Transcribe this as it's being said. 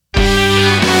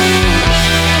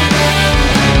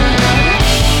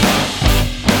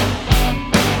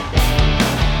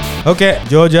Okay,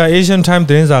 Georgia Asian Time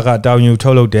သတင်းစာက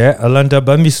တောင်ယူထုတ်လုပ်တဲ့ Atlanta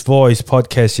Burmese Voice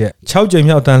Podcast ရဲ့6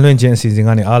ကြိမ်မြောက်တန်လွှင့်ခြင်းအစီအစဉ်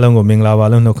ကနေအားလုံးကိုမင်္ဂလာပါ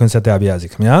လို့နှုတ်ခွန်းဆက်သပါ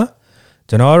ရစေခင်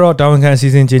ဗျာကျွန်တော်ကတော့တာဝန်ခံ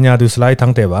အစီအစဉ်ကြီးညာသူ slide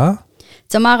ထန်း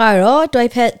တဲ့ပါကျွန်မကတော့တွိုက်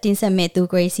ဖက်တင်ဆက်မဲ့သူ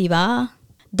Gracie ပါ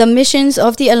The missions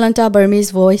of the Atlanta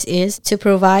Burmese Voice is to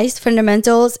provide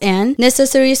fundamentals and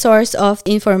necessary source of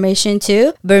information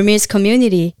to Burmese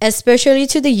community, especially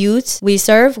to the youth we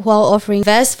serve while offering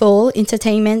vastful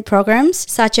entertainment programs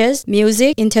such as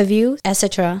music, interviews,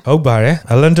 etc. ဟုတ်ပါတယ်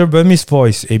Atlanta Burmese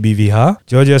Voice ABV ဟာ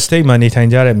Georgia State မှာနေထိုင်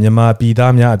ကြ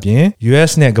တဲ့မြန်မာပြည်သားများအပြင်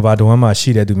US နဲ့ကမ္ဘာတစ်ဝန်းမှာ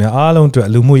ရှိတဲ့သူများအားလုံးအတွက်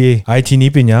လူမှုရေး IT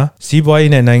နည်းပညာစီးပွား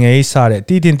ရေးနဲ့နိုင်ငံရေးစတဲ့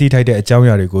တည်တင်တည်ထိုက်တဲ့အကြောင်းအ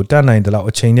ရာတွေကိုတတ်နိုင်တဲ့လောက်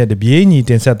အချိန်နဲ့တပြေးညီ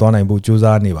တင်ဆက်သွားနိုင်ဖို့ကြိုး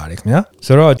စားနေပါတယ်ခင်ဗျာ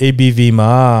ဆိုတော့ ABV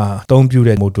မှာအသုံး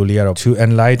ပြုတဲ့ motto လေးကတော့ to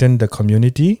enlighten the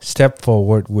community step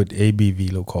forward with ABV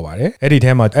လို့ခေါ်ပါတယ်အဲ့ဒီထဲ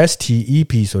မှာ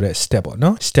STEP ဆိုတဲ့ step ပေါ့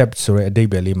နော် step ဆိုတဲ့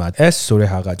အဓိပ္ပာယ်လေးမှာ S ဆိုတဲ့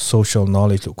ဟာက social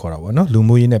knowledge လို့ခေါ်တာပေါ့နော်လူ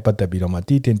မှုရေးနဲ့ပတ်သက်ပြီးတော့မှတ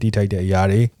ည်တင်တည်ထိုက်တဲ့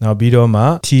အရာတွေနောက်ပြီးတော့မှ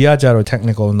T ကကြတော့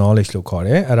technical knowledge လို့ခေါ်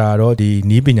တယ်အဲ့ဒါတော့ဒီ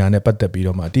နည်းပညာနဲ့ပတ်သက်ပြီး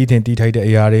တော့မှတည်တင်တည်ထိုက်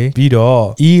တဲ့အရာတွေပြီးတော့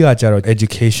E ကကြတော့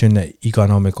education နဲ့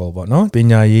economical ပေါ့နော်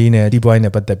ပညာရေးနဲ့ဒီပွိုင်း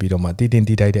နဲ့ပတ်သက်ပြီးတော့မှတည်တင်တ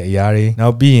ည်ထိုက်တဲ့အရာတွေ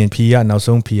နောက်ပြီးရင် P ကနောက်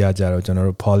ဆုံး P ကကြတော့ကျွန်တော်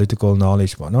တို့ political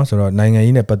knowledge ပေါ့နော်ဆိုတော့နိုင်ငံ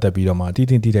ရေးနဲ့ပတ်သက်ပြီးတော့မှ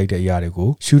တည်တင်တည်ထိုက်တဲ့အရာတွေကို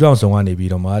ရှုထောင့်ဆောင်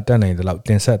ကနေပြီးတော့မှတတ်နိုင်တဲ့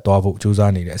လောက်တင်ဆက်သွားဖို့ကြိုး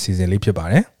စားနေတဲ့အစီအစဉ်လေးဖြစ်ပါ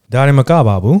တယ်ဒါရင်မက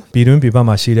ပါဘူးပြည်တွင်းပြည်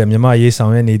ပမှာရှိတဲ့မြန်မာရေးဆော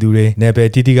င်ရွက်နေသူတွေနယ်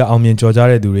ပယ်တီတီကအောင်မြင်ကြော်ကြား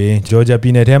တဲ့သူတွေဂျော်ဂျီယာပြ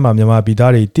ည်နယ်ထဲမှာမြန်မာပြည်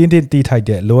သားတွေတင်းတင်းတီးထိုက်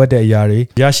တဲ့လိုအပ်တဲ့အရာတွေ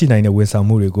ရရှိနိုင်တဲ့ဝန်ဆောင်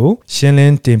မှုတွေကိုရှင်း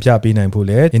လင်းတင်ပြပေး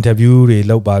နိုင်ဖို့လည်းအင်တာဗျူး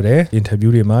တွေလုပ်ပါတယ်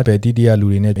အင်တာဗျူးတွေမှာပယ်တီတီ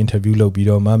ကလူတွေနဲ့အင်တာဗျူးလုပ်ပြီး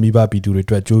တော့မှမိဘပြည်သူတွေ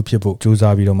အတွက်ကြိုးဖြစ်ဖို့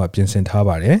ကြိုးစားပြီးတော့မှပြင်ဆင်ထားပါ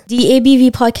တယ်ဒီ ABV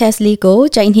podcast လေးကို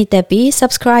ကြိုင်ဟစ်တက်ပြီး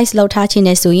subscribe လုပ်ထားခြင်း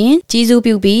နဲ့ဆိုရင်ကျေးဇူး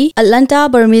ပြုပြီး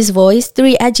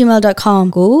atlantaburmesevoice3@gmail.com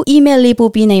ကို email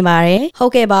လေးပို့ပြီးနိုင်ပါ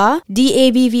တယ်ဟုတ်ကဲ့ပါဒီ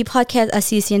ABV podcast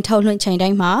အစီအစဉ်ထုတ်လွှင့်ချိန်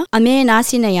တိုင်းမှာအမြဲနား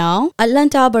ဆင်နေအောင်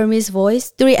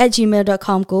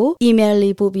atlantaburmesevoice3@gmail.com ကို email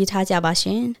လေးပို့ပြီးထားကြပါရှ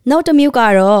င်နောက်တစ်မျိုးက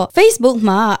တော့ Facebook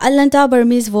မှာ Atlanta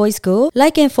Burmese Voice ကို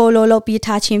like and follow လုပ်ပြီး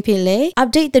ထားခြင်းဖြစ်လေ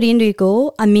update သတင်းတွေ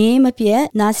ကိုအမြဲမပြတ်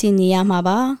နားဆင်နေရမှာ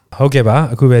ပါဟုတ်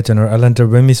ကဲ့ပါအခုပဲကျွန်တော် Atlanta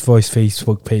Burmese Voice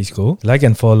Facebook page ကို like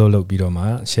and follow လုပ်ပြီးတော့မှ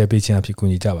share ပေးခြင်း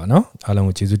အဖြစ်ကူညီကြပါနော်အားလုံး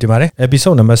ကိုကျေးဇူးတင်ပါတယ်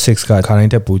episode number 6ကခါတို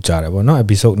င်းတက်ပူကြတယ်ပေါ့နော်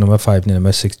episode number 5နဲ့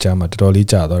number 6ကြာမှာတော်တော်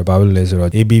လေးကြာတော့ဘာလို့လဲဆိုတော့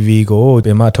ABV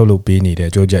ကိုပြန်မထုတ်လုပ်ပေးနေတဲ့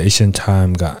Georgia Asian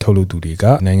Time ကထုတ်လုပ်သူတွေ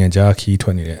ကနိုင်ငံခြား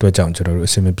ခီးထွက်နေတဲ့အတွက်ကြောင့်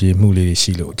ကျွန်တော်တို့အဆင်မပြေမှုလေးတွေ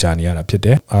ရှိလို့ကြာနေရတာဖြစ်တ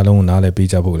ယ်အားလုံးကိုနားလည်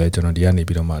ပေးကြဖို့လည်းကျွန်တော်ဒီ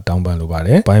ကနေပြီးတော့မှတောင်းပန်လိုပါတ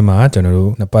ယ်။ပိုင်းမှာကျွန်တော်တို့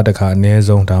နှစ်ပတ်တစ်ခါအန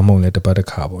ည်းဆုံးဒါမှမဟုတ်လည်းတစ်ပတ်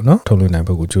တစ်ခါပေါ့နော်ထုတ်လွှင့်နိုင်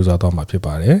ဖို့ကိုကြိုးစားသွားမှာဖြစ်ပါ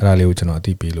တယ်။အဲဒါလေးကိုကျွန်တော်အ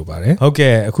သိပေးလိုပါတယ်။ဟုတ်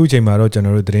ကဲ့အခုချိန်မှာတော့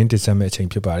ကျွန်တော်တို့သတင်းတင်ဆက်မယ့်အချိန်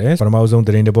ဖြစ်ပါတယ်။ပထမဆုံးသ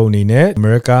တင်းတစ်ပုဒ်အနေနဲ့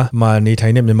America မှာနေထို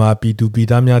င်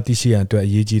တဲ့မြန်မာပြည်သူပြည်သားများသိရှိရန်အတွက်အ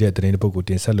ရေးကြီးတဲ့သတင်းတစ်ပုဒ်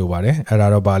ကိုတင်ဆက်လိုပါတယ်။အဲဒါ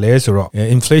တော့ဗာလဲဆိုတော့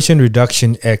Inflation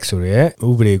Reduction Act ဆိုတဲ့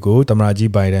ဥပဒေကိုသမ္မတ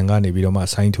ကြီးဘိုင်ဒန်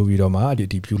ကနေပြီးတော့မှဆိုင်းထိုးပြီးတော့မှအ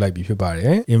တည်ပြုလိုက်ပြီးဖြစ်ပါတ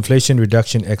ယ် Inflation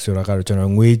Reduction Act ဆိုတာကတော့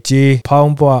ကျွန်တော်ငွေကြေး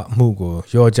ဖောင်းပွမှုကို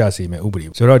လျော့ကျစေမယ့်ဥ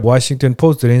ပဒေဆိုတော့ Washington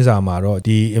Post သတင်းစာမှာတော့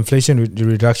ဒီ Inflation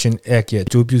Reduction Act ရဲ့အ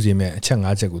ကျိုးပြုစေမယ့်အချက်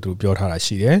5ချက်ကိုသူတို့ပြောထားတာ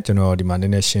ရှိတယ်ကျွန်တော်ဒီမှာ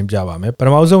နည်းနည်းရှင်းပြပါမယ်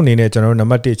ပထမဆုံးအနေနဲ့ကျွန်တော်တို့နံ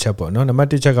ပါတ်1ချက်ပေါ့နော်နံပါတ်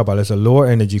1ချက်ကဘာလဲဆိုတော့ lower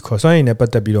energy cost ဆိုရင်နဲ့ပတ်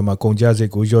သက်ပြီးတော့မှကုန်ကျစရိတ်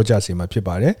ကိုလျော့ကျစေ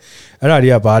မှာဖြစ်ပါတယ်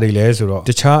အဲ့ဒါတွေကဘာတွေလဲ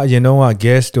ဆိုတော့တခြားအရင်တုန်းက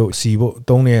gas တို့စီဖို့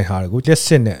သုံးတဲ့ဟာတွေကိုလျှက်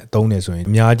စစ်နဲ့သုံးနေဆိုရင်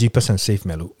အများကြီး% save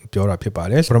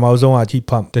မယ်လို့ပြောတာဖြစ်ပါတယ်ပထမဆုံးက heat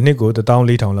pump တစ်နှစ်ကို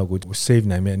14,000လောက်ကို save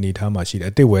နိုင်မယ့်အနေအထားမှာရှိ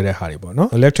တယ်အသစ်ဝယ်တဲ့ဟာတွေပေါ့နော်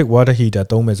electric water heater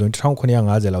သုံးမယ်ဆိုရင်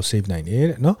1950လောက် save နိုင်တယ်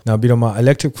တဲ့နော်နောက်ပြီးတော့မှ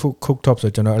electric cooktop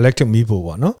ဆိုကျွန်တော် electric မီးဖို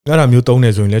ပေါ့နော်အဲ့ဒါမျိုးသုံးနေ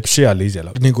ဆိုရင်လည်း840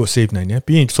လောက်တစ်နှစ်ကို save နိုင်တယ်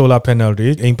ပြီးရင် solar panel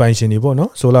တွေအိမ်ပိုင်ရှင်တွေပေါ့နော်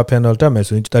solar panel တက်မယ်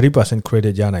ဆိုရင်30%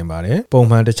 credit ရနိုင်ပါတယ်ပုံ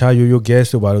မှန်တခြားရိုးရိုး gas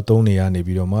တို့ဘာလို့သုံးနေ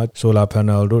ရနေပြီးတော့မှ solar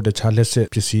panel တို့တခြားလက်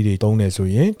စစ်ပစ္စည်းတွေသုံးနေဆို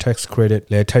ရင် tax credit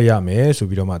လည်းထပ်ရမယ်ဆို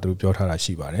ပြီးတော့မှသူတို့ပြော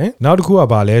ထားတာရှိပါတယ်နောက်တစ်ခုက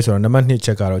ဘာလဲဆိုတော့နံပါတ်2ချ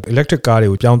က်ကတော့ electric car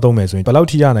တွေကိုပြောင်းသုံးမယ်ဆိုရင်ဘယ်လောက်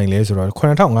ထိရနိုင်လဲဆိုတော့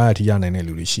9,500ထိရနိုင်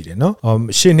တဲ့လူတွေရှိတယ်နော်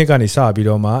ရှေ့နှစ်ကနေစပြီး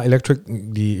တော့မှ electric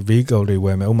ဒီ vehicle တွေဝ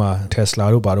ယ်မယ်ဥပမာ Tesla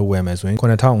တို့ဘာတို့ဝယ်မယ်ဆိုရင်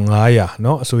9,500เน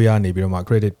าะအစိုးရနေပြီးတော့မှ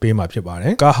credit ပေးမှာဖြစ်ပါ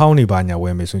တယ်ကားဟောင်းတွေဘာညာဝ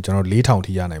ယ်မယ်ဆိုရင်ကျွန်တော်4,000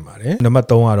ထိရနိုင်ပါတယ်နံပါတ်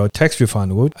3ကတော့ tax refund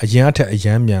ကိုအရင်အထက်အ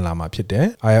ရန်မြန်လာမှာဖြစ်တယ်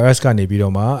IRS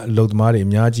ကနေပြီးတော့မှလုံသမားတွေအ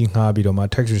များကြီးငှားပြီးတော့မှ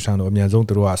tax return ကိုအမြန်ဆုံးသူ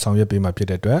တို့ကဆောင်ရွက်ပေးမှာဖြစ်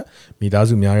တဲ့အတွက်မိ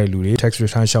သားစုများတဲ့လူတွေ tax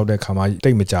return လျှောက်တဲ့ခါ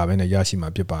မှာတိတ်မကြဘဲနဲ့ရရှိမှာ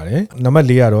ဖြစ်ပါတယ်နံပါတ်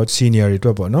4ကတော့ senior တွေအတွ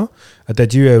က်ပေါ့နော်အသက်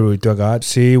ကြီးရွယ်တွေအတွက်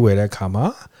ကဆေးဝယ်တဲ့ခါ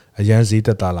မှာအရန်ဈေး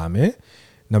သက်သာလာမယ်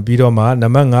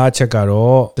နောက်ပြီးတော့မှနံပါတ်5အချက်ကတော့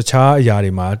တခြားအရာ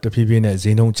တွေမှာတဖြည်းဖြည်းနဲ့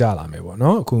ဈေးနှုန်းကျလာမယ်ပေါ့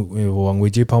နော်အခုငွေ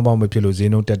ကြေးဖောင်းပွမဖြစ်လို့ဈေး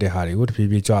နှုန်းတက်တဲ့ဟာတွေကိုတဖြည်း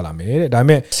ဖြည်းကျလာမယ်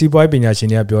တဲ့ဒါပေမဲ့စီးပွားရေး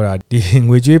ပညာရှင်တွေ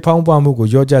ကပြောတာဒီငွေကြေးဖောင်းပွမှုကို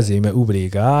လျော့ကျစေမယ့်ဥ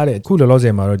ပဒေကတဲ့အခုလောလော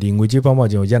ဆယ်မှာတော့ဒီငွေကြေးဖော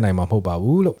င်းပွခြင်းကိုရပ်နိုင်မှာ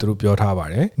မဟုတ်ပါဘူးလို့သူတို့ပြော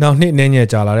ထားပါတယ်နောက်နှစ်နည်းငယ်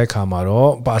ကြာလာတဲ့ခါမှာတော့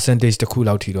percentage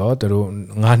တစ်ခုလောက်ထိတော့သူတို့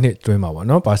9နှစ်တွင်းမှာပေါ့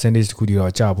နော် percentage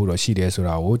တစ်ခုထိတော့ကျဖို့တော့ရှိတယ်ဆို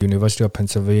တာကို University of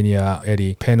Pennsylvania အဲ့ဒီ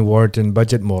Penn Wharton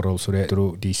budget model ဆိုတဲ့သူ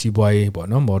တို့ဒီစီးပွားရေးပေါ့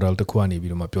နော် model တစ်ခုကနေပြီး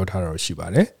တော့ မှာပြောထားတာ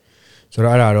ရှိပါတယ်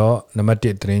ဆိုတော့အဲ့ဒါတော့နံပါတ်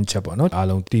1သတင်းချက်ပေါ့နော်အား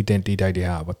လုံးတည်တင်တည်တိုက်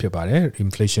တဲ့ဟာဖြစ်ပါတယ်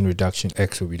Inflation Reduction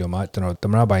Act ဆိုပြီးတော့မှကျွန်တော်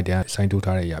သမ္မတဘိုင်ဒန်စို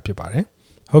င်းထုတ်ထားတဲ့အရာဖြစ်ပါ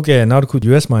တယ်ဟုတ်ကဲ့နောက်တစ်ခု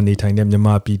US မှာနေထိုင်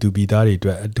တဲ့မြန်မာပြည်သူပြည်သားတွေအတွ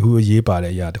က်အထူးအရေးပါ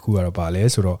တဲ့အရာတစ်ခုကတော့ပါလဲ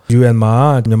ဆိုတော့ UN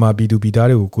မှာမြန်မာပြည်သူပြည်သား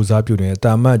တွေကိုကိုစားပြုနေတဲ့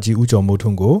တာမတ်ကြီးဦးကျော်မိုးထွ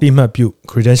န်းကိုတိမှတ်ပြု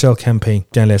Credential Campaign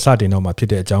ပြန်လည်စတင်တော့မှာဖြစ်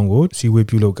တဲ့အကြောင်းကိုစီ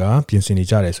ဝေးပြုလုပ်ကပြင်ဆင်နေ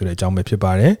ကြတယ်ဆိုတဲ့အကြော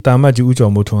င်းပဲဖြစ်ပါတယ်တာ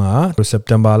မတ်ကြီးဦးကျော်မိုးထွန်းဟာစက်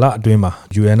တင်ဘာလအတွင်းမှာ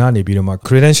UN ကနေပြီးတော့မှ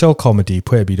Credential Committee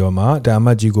ဖွဲ့ပြီးတော့မှတာ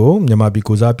မတ်ကြီးကိုမြန်မာပြည်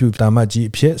ကိုစားပြုတာမတ်ကြီး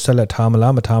အဖြစ်ဆက်လက်ထား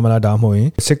မလားမထားမလားဒါမှမဟုတ်ရင်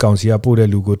စစ်ကောင်စီကပို့တဲ့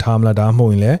လူကိုထားမလားဒါမှ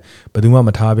မဟုတ်ရင်လည်း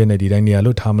ဘယ်သူမှမထားဘဲနဲ့ဒီတိုင်းနေရာ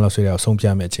လို့ထားမလားဆိုတဲ့အဆုံးဖြ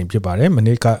တ်အချိန်ဖြစ်ပါတယ်မ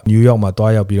နေ့ကနယူးယောက်မှာ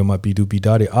တွား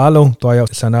ရောက်ပြီးတော့မှပြည်သူပြည်သားတွေအားလုံးတွား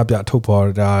ရောက်ဆန္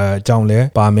ဒပြထုတ်ဖော်တာအကြော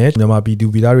င်းလဲပါမယ်မြန်မာပြည်သူ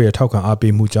ပြည်သားတွေရဲ့ထောက်ခံ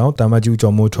အားပေးမှုကြောင့်တာ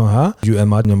မတ်ကြီးကျော်မိုးထွန်းဟာ UN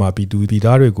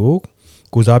မှာမြန်မာပြည်သူပြည်သားတွေကို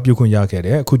ကိုစားပြုခွင့်ရခဲ့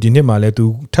တယ်အခုဒီနှစ်မှာလ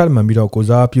ည်းသူထပ်မံပြီးတော့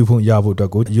ကိုစားပြုခွင့်ရဖို့အတွက်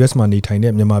ကို US မှာနေထိုင်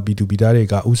တဲ့မြန်မာပြည်သူပြည်သား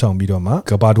တွေကဥဆောင်ပြီးတော့မှ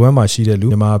ကဘာတွဲမှာရှိ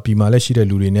တဲ့လူမြန်မာပြည်မှာလည်းရှိတဲ့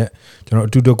လူတွေနဲ့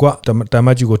ကျွန်တော်အတူတကွတာမ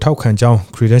တ်ကြီးကိုထောက်ခံကြောင်း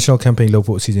Credential Campaign လုပ်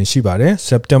ဖို့အစီအစဉ်ရှိပါတယ်စ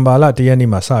က်တင်ဘာလ1ရက်နေ့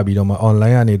မှာစပြီးတော့မှ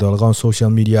online ကနေတော့၎င်း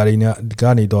social media တွေနဲ့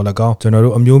ကနေတော့၎င်းကျွန်တော်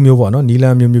တို့အမျိုးမျိုးပေါ့နော်နီလ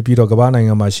န်မျိုးမျိုးပြီးတော့ကမ္ဘာနိုင်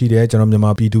ငံမှာရှိတဲ့ကျွန်တော်မြန်မာ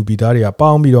ပြည်သူပြည်သားတွေကပေါ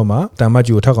င်းပြီးတော့မှတာမတ်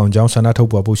ကြီးကိုထောက်ခံကြောင်းဆန္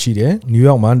ဒထုတ်ဖော်ဖို့ရှိတယ်န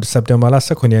ယူးယောက်မှာစက်တင်ဘာလ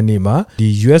18ရက်နေ့မှာဒီ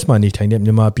US မှာနေထိုင်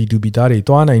တဲ့မြန်မာပြည်သူပြည်သား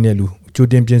တွေတွားနိုင်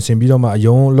တဲ့လူကြိုတင်ပြင်ဆင်ပြီးတော့မှအ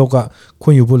ယုံလောက်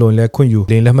ကခွင့်ယူဖို့လုံလဲခွင့်ယူ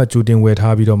လင်းလက်မှတ်ကြိုတင်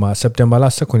ဝယ်ထားပြီးတော့မှစက်တင်ဘာလ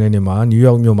18ရက်နေ့မှာန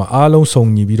ယူးယောက်မြို့မှာအားလုံးစုံ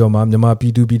ညီပြီးတော့မှမြန်မာပြ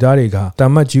ည်သူပြည်သားတွေ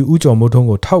ကတာမတ်ကြီးဦးကျော်မိုးထွန်း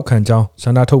ကိုထောက်ခံကြောင်းဆ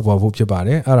န္ဒထုတ်ဖော်ဖို့ဖြစ်ပါတ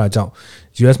ယ်အဲဒါကြောင့်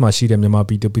US မှာရှိ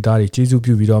တဲ့မြန်မာပြည်သူပြည်သားတွေကျေးဇူး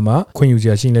ပြုပြီးတော့မှခွင့်ယူ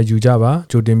စရာရှိရင်လ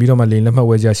ည်းယူကြပါကြိုတင်ပြီးတော့မှလင်း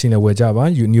လက်မှတ်ဝယ်စရာရှိရင်လည်းဝယ်ကြပါ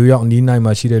နယူးယောက်အနီးနိုင်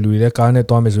မှာရှိတဲ့လူတွေလည်းကားနဲ့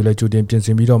သွားမယ်ဆိုလည်းကြိုတင်ပြင်ဆ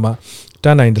င်ပြီးတော့မှ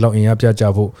တန်းနိုင်တဲ့လောက်အင်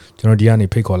အားပြကြဖို့ကျွန်တော်ဒီ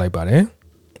ကနေဖိတ်ခေါ်လိုက်ပါ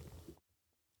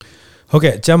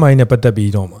တယ်ဟုတ်ကဲ့ကျန်းမာရေးနဲ့ပတ်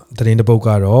သက်ပြီးတော့သတင်းတစ်ပုဒ်က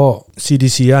တော့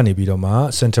CDC ကနေပြီးတော့မှ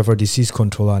Center for Disease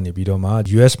Control ကနေပြီးတော့မှ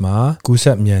US မှာကူး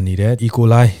စက်မြန်နေတဲ့ E.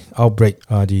 coli outbreak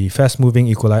ဒီ fast moving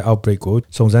E. coli outbreak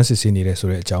ကိုစုံစမ်းစစ်ဆေးနေတယ်ဆို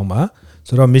တဲ့အကြော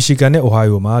င်းပါဆိုတော့ Michigan နဲ့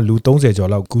Ohio မှာလူ30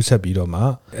ကျော်လောက်ကူးစက်ပြီးတော့မှ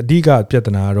အဓိကပြ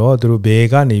ဿနာကတော့သူတို့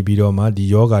ဘယ်ကနေပြီးတော့မှဒီ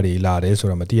ယောဂါတွေလာတယ်ဆို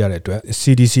တာမသိရတဲ့အတွက်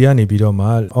CDC ကနေပြီးတော့မှ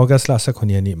August လ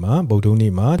18ရက်နေ့မှာဗုဒ္ဓ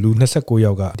နေ့မှာလူ29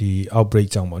ယောက်ကဒီ outbreak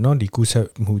ကြောင့်ပေါ့နော်ဒီကူး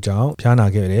စက်မှုကြော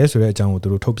င့်ဖျားနာခဲ့တယ်ဆိုတဲ့အကြောင်းကိုသူ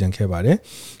တို့ထုတ်ပြန်ခဲ့ပါတယ်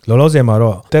လောလောဆယ်မှာ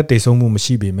တော့တက်တေဆုံးမှုမရှိ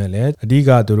ပေမဲ့လည်းအဓိ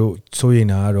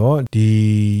ကသူတို့စိုးရိမ်တာကတော့ဒီ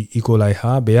E. coli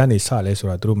ဟာဘယ်ကနေစလဲဆို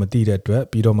တာသူတို့မသိတဲ့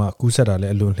အတွက်ပြီးတော့မှကူးစက်တာလ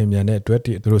ည်းအလွန်လျင်မြန်တဲ့အတွက်သူ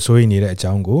တို့စိုးရိမ်နေတဲ့အ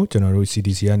ကြောင်းကိုကျွန်တော်တို့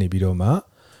CDC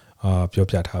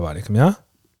ကနေပြီးတော့မှပြောပြထားပါတယ်ခင်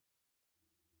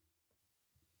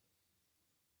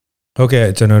ဗျာဟုတ်ကဲ့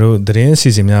ကျွန်တော်တို့သတင်း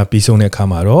အစီအစဉ်များပြီးဆုံးတဲ့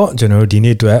အခါမှာတော့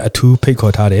ကျွန်တော်တို့ဒီနေ့အတွက်အ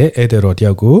ထူးဖိတ်ခေါ်ထားတဲ့ဧည့်သည်တော်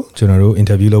တယောက်ကိုကျွန်တော်တို့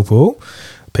interview လုပ်ဖို့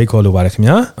ဖိတ်ခေါ်လိုပါတယ်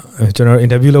ခင်ဗျာကျွန်တော်တို့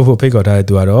interview လုပ်ဖို့ဖိတ်ခေါ်ထားတဲ့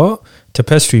သူကတော့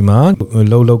Tapestri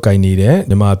မှာလှုပ်ကိုင်နေတဲ့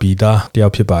မြန်မာပြည်သားတ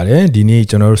ယောက်ဖြစ်ပါတယ်ဒီ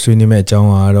နေ့ကျွန်တော်တို့ဆွေးနွေးမယ့်အကြောင်း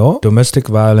ကတော့ domestic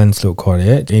violence လို့ခေါ်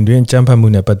တဲ့အိမ်တွင်းကြမ်းဖက်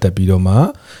မှုနဲ့ပတ်သက်ပြီးတော့မှ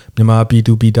မြန်မာပြည်သူ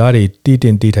ပြည်သားတွေတည်တ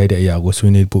င်တည်ထိုက်တဲ့အရာ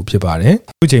ကိုဆွေးနွေးဖို့ဖြစ်ပါတယ်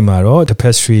အခုချိန်မှာတော့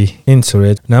Tapestri in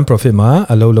ဆိုတဲ့ non profit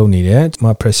မှာအလုပ်လုပ်နေတဲ့ကျွန်မ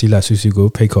Priscilla စုစု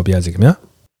ကိုဖိတ်ခေါ်ပြရစီခင်ဗျာ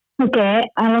ဟုတ်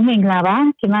ကဲ့အားလုံးမင်္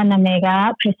ဂလာပါကျွန်မနာမည်က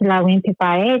Priscilla Win ဖြစ်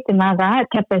ပါတယ်ကျွန်မက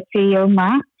Tapestri ရုံးမှာ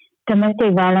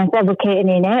domestic violence advocate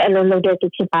အနေနဲ့အလုပ်လုပ်တဲ့သူ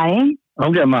ဖြစ်ပါ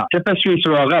တယ်ဟုတ်ကဲ့အမ Tapestri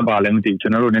ဆိုတာကဘာလဲမသိဘူး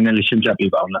ကျွန်တော်တို့နည်းနည်းလေးရှ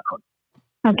င်းပြပေးပါအောင်လားဟု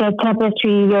တ်ကဲ့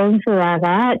Tapestri ရုံးဆိုတာက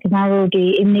ကျွန်တော်တို့ဒီ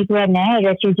immigrant နဲ့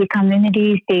refugee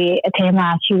communities တွေအထဲ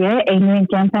မှာရှိတဲ့အိမ်တွင်း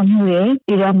ကြမ်းဖက်မှုတွေ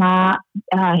ပြီးတော့မှ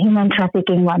human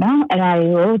trafficking ပေါ့နော်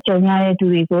အဲ့ဒါတွေကိုကြုံရ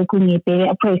တဲ့သူတွေကိုကူညီပေး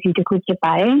တဲ့အဖွဲ့အစည်းတစ်ခုဖြစ်ပါ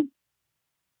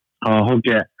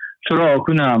တယ်ဟုတ်ကဲ့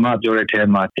ဆိုတော့ခုနကမှပြောတဲ့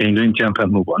အထဲမှာအိမ်တွင်းကြမ်း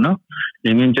ဖက်မှုပေါ့နော်အိ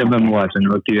မ်တွင်းကြမ်းဖက်မှုကကျွန်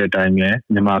တော်တို့သိတဲ့အတိုင်းပဲ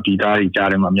မြန်မာပြည်သားတွေကြား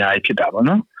ထဲမှာအများကြီးဖြစ်တာပေါ့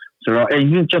နော်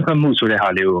ဆိုတော့အိမ်တွင်းကြမ်းဖက်မှုဆို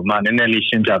တဲ့ဟာလေးကိုမှနည်းနည်းလေး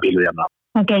ရှင်းပြပေးလို့ရမှာ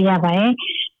ဟုတ်ကဲ့ရပါ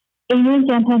တယ်အိမ်တွင်းကြ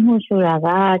မ်းဖက်မှုဆိုတာ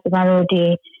ကကျွန်တော်တို့ဒီ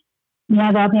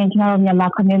များသောအားဖြင့်ကျွန်တော်တို့မြန်မာ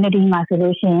community မှာဆို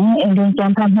လို့ရှိရင်အိမ်တွ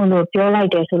င်းကြမ်းဖက်မှုလို့ပြော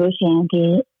လိုက်တယ်ဆိုလို့ရှိ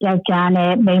ရင်ဒီယော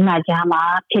က်ျားနဲ့မိန်းမကြား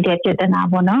မှာဖြစ်တဲ့ပြ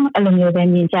ဿနာပေါ့နော်အဲ့လိုမျိုးပဲ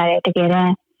မြင်ကြတယ်တကယ်တ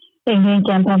မ်းအိမ်တွင်းကြ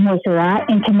မ်းဖက်မှုဆိုတာ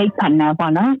intimate partner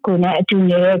ပေါ့နော်ကိုယ်နဲ့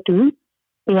အတူနေတဲ့သူ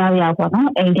တယောက်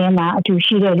ယောက်ပေါ့နော်အိမ်ထဲမှာ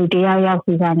အတူရှိတဲ့လူတယောက်ယောက်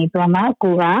စီ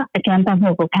ကနေပြီးတော့မှကိုကအကြမ်းဖက်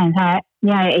မှုကိုခံ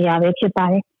စားရတဲ့အရာပဲဖြစ်ပါ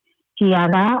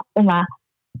တယ်ဒီဟာက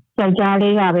ဥမာယော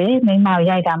က်ျားလေးကပဲမိန်းမကို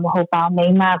ရိုက်တာမဟုတ်ပါ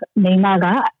ဘူးမိန်းမက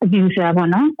abuser ပေါ့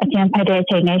နော်အကြမ်းဖက်တဲ့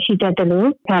အချိန်နဲ့ရှိတတ်တယ်လို့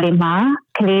ဒါတွေမှာ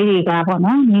ကလေးတွေကပေါ့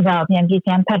နော်မိဘကိုပြန်ပြီးကြ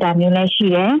မ်းဖက်တာမျိုးလည်းရှိ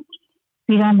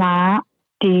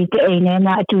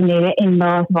တယ်ပြီးတော့မှဒီအိမ်ထဲမှာအတူနေတဲ့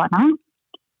in-laws ပေါ့နော်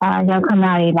ရောက်ခ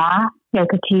ဏလေးလားရောက်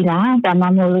ကတိလားဒါမှ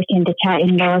မဟုတ်လို့ရှင်တခြား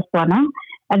in-laws ပေါ့နော်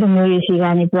အဲ့လိုမျိုးရှိ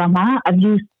ကနေပြီးတော့မှ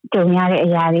abuse ကြုံရတဲ့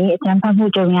အရာတွေအကြမ်းဖက်မှု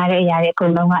ကြုံရတဲ့အရာတွေ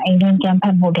အကုန်လုံးကအိမ်တွင်းကြမ်း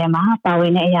ဖက်မှုတွေမှာပါ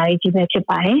ဝင်တဲ့အရာတွေကြီးပဲဖြစ်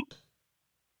ပါ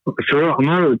တယ်ဆိုတော့အမ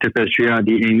တို့ Tapestri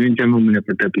ကဒီအိမ်တွင်းကြမ်းဖက်မှုနဲ့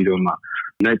ပတ်သက်ပြီးတော့မှ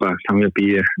လိုက်ပါဆောင်ရွက်ပြီး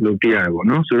လို့သိရတယ်ပေါ့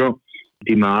နော်ဆိုတော့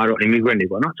ဒီမှာကတော့ immigrant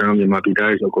တွေပေါ့နော်ကျွန်တော်မြန်မာပြည်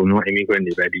သားတွေဆိုအကုန်လုံး immigrant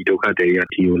တွေပဲဒီဒုက္ခတွေက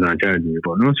ဒီကိုလာကြတယ်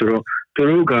ပေါ့နော်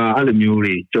ဆိုတော့သူတို့ကအဲ့လို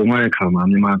မျိုးတွေကြုံရတဲ့ခါ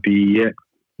မှာမြန်မာပြည်ရဲ့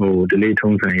ဒီ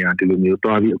လေးထုံးစံရဒီလိုမျိုး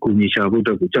တွားပြီးအခုညီရှာဖို့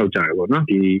အတွက်ကိုကြောက်ကြ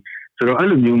တယ်ပေါ့နော်ဒီဆိုတော့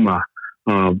အဲ့လိုမျိုးမှာ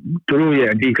သူတို့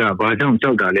ရဲ့အဓိကဘာကြောင့်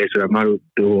ကြောက်တာလဲ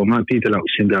ဆိုတော့အမသိတဲ့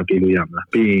လောက်ရှင်းပြပေးလို့ရမလား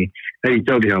ပြီးရင်အဲ့ဒီ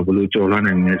ကြောက်တရားဘယ်လိုကျော်လွှား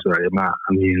နိုင်မလဲဆိုတာဒီမှာ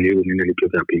အမြင်လေးကိုနည်းနည်းလေးပြော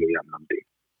ပြပေးလို့ရမလား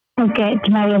မသိဟုတ်ကဲ့ဒီ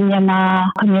မှာမြန်မာ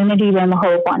community ပဲ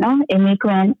မဟုတ်ပေါ့နော်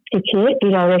immigrant ဖြစ်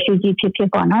ပြီးတော့ refugee ဖြစ်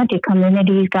ပေါ့နော်ဒီ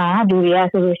community ကလူတွေ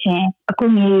ကဆိုလို့ရှိရင်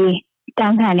အခုကြီးတော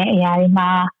င်းခံတဲ့အရာတွေ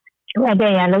မှာလို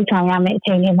အပ်တဲ့အရာလုပ်ဆောင်ရမယ့်အ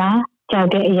ချိန်တွေ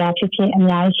မှာကြောက်တဲ့အရာဖြစ်အ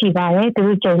များကြီးရှိပါတယ်သူ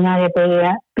တို့ကြုံရတဲ့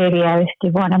barriers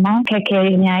တွေပေါ့နော်ခက်ခဲ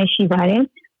တွေအများကြီးရှိပါတယ်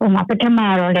ဟိုမှာပထ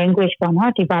မတော့ language ပေါ့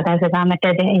နော်ဒီဘာသာစကားမတ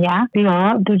တ်တဲ့အရာပြီး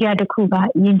တော့ဒုတိယတစ်ခု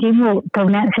ကယဉ်ကျေးမှုဒုံ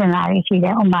နဲ့အစဉ်လာတွေရှိတ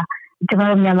ယ်ဟိုမှာ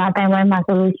ကျွန်တော်မြန်မာတိုင်းဝိုင်းမှာ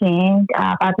ဆိုလို့ရှိ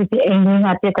ရင်ဘာဖြစ်အိမ်ကြီးက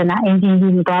ပြဿနာအင်ဂျင်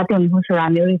ကြီးသွားတင်မှု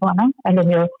ဆိုတာမျိုးတွေပေါ့နော်အဲ့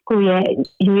လိုမျိုးကိုယ့်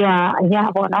ရဲ့ယူရ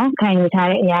အရာပေါ့နော်ခံယူထား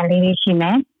တဲ့အရာလေးတွေရှိမ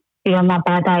ယ်ပြီးတော့မှ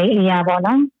ဘာသာရေးအရာပေါ့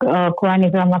နော်ကိုကနေ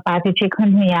ပြီးတော့မှဘာဖြစ်ခွ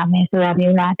င့်ရမယ်ဆိုတာ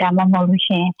မျိုးလားဒါမှ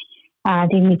မဟုတ်လို့ရှိ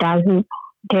ရင်ဒီမိသားစု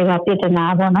တွေကပြ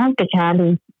ဿနာပေါ့နော်တခြား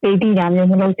လူပေးတိတာမျိုး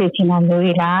မလုပ်သိချင်တာမျိုး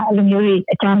တွေလားအဲ့လိုမျိုးတွေ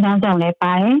အကြောင်းကြောင့်လ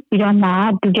ည်းပါတယ်ပြီးတော့မှ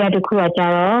ဒုတိယတစ်ခု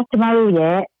ကကြတော့ကျမတို့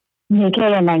ရဲ့နေခဲ့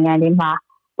တဲ့နိုင်ငံတွေမှာ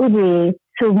ဥပဒေ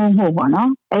စိုးမိုး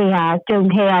မှုပေါ့နော်အဲ့ဟာကြုံ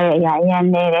ခဲ့ရတဲ့အရာအရင်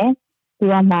နေ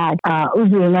တယ်ဒီကမှာဥ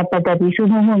ပဒေနဲ့ပတ်သက်ပြီးစိုး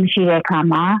မိုးမှုမရှိတဲ့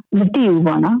အခါမှာမသိဘူး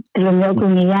ပေါ့နော်ဒီလိုမျိုး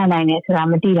အကူအညီရနိုင်တယ်ဆိုတာ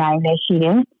မသိတာလည်းရှိ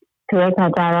တယ်ဆိုတဲ့အခါ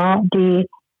ကျတော့ဒီ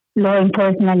law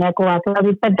enforcement နဲ့ကိုယ်ကဆို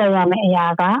ပြီးပတ်သက်ရမယ့်အရာ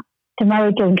ကကျမ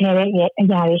တို့ကြုံခဲ့တဲ့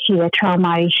အရာတွေရှိတယ်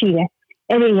trauma တွေရှိ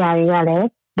တယ်အဲ့ဒီအရာတွေကလည်း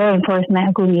law enforcement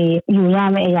အကူအညီယူ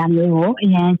ရမယ့်အရာမျိုးကို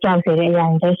အရင်ကြောက်စေတဲ့အရာ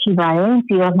တွေလည်းရှိပါ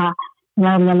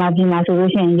တယ်ပြီးတော့မှမြန်မာပြည်မှာ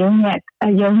ဆိုလို့ရှိ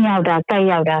ရင်ရုံ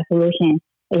ရောက်တာကြိုက်ရောက်တာဆိုလို့ရှိ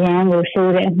ရင်အရင်ကို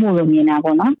ဆိုးတဲ့အမှုလိုမြင်တာ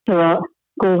ပေါ့နော်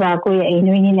ဆိုတော့ကိုယ့်ရဲ့အိမ်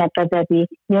တွင်းကြီးနဲ့ပတ်သက်ပြီး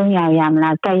ရုံရောက်ရမ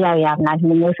လားကြိုက်ရောက်ရမ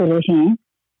လားဒီလိုမျိုးဆိုလို့ရှိရင်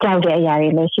ကြောက်တဲ့အရာ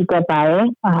တွေလည်းရှိတတ်ပါတယ်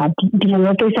ဒီ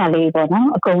လိုမျိုးကိစ္စလေးပေါ့နော်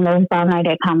အကုန်လုံးပေါင်းလိုက်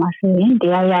တဲ့အခါမှာဆိုရင်တ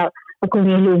ရားရောက်အကူအ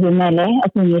ညီလူတွေနဲ့လည်း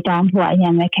အကူအညီတောင်းဖို့အရ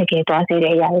င်ပဲ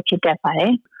ခက်ခဲသွားစေတဲ့အရာတွေဖြစ်တတ်ပါတ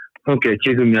ယ်ဟုတ်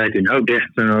ကဲ့ကျေးဇူးများတင်ဟုတ်တယ်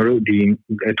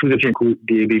ကျွန်တော်တို့ဒီအထူးသဖြ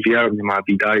င့်ခုဒီ ABP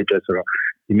ကတော့မြန်မာပြည်သားတွေအတွက်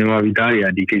ဆိုတော့ဒီမြန်မာပြည်သားတွေက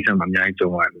ဒီကိစ္စမှာ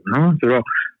အများကြီးကြုံရတယ်နော်ဆိုတော့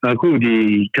အခုဒီ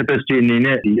Tapestri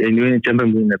အနေနဲ့ဒီအိမ်တွင်းချမ်းသာ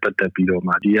မှုနဲ့ပတ်သက်ပြီးတော့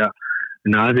မှဒီ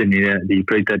ကနားစင်နေတဲ့ဒီ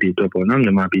ပြည်သက်တွေ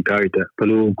အတွက်ပေါ့နော်မြန်မာပြည်သားတွေအတွက်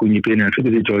ဘယ်လိုအကူအညီပေးနေအထူးသ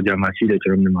ဖြင့်ကြော်ကြမှာရှိတယ်ကျွ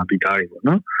န်တော်မြန်မာပြည်သားတွေပေါ့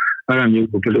နော်အဲ့ဒါမျိုး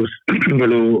ကိုဘယ်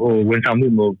လိုဝန်ဆောင်မှု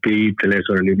မျိုးပေး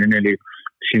တယ်လဲဆိုတော့လေးနည်းနည်းလေး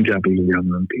ရှင်းပြပေးလို့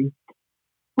ရမှာ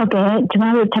မသိဟုတ်ကဲ့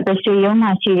ကျွန်တော်တို့ Tapestri ရုံး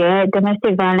မှာရှိတဲ့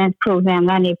domestic violence program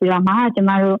ကနေပြီးတော့မှကျွန်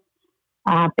တော်တို့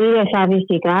ပေးတဲ့ service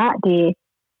တွေကဒီ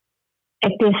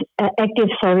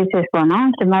active services ပေါ့နော်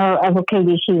ကျွန်တော်တို့ advocate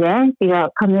ရှိတယ်ပြီးတော့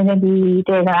community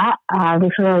တွေက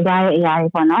referral ရတဲ့အရာတွေ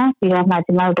ပေါ့နော်ပြီးတော့မှ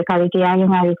ကျွန်တော်တို့တခါတည်းတရား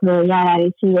ရုံးကနေ referral ရတာတွေ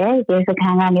ရှိတယ်ဒေ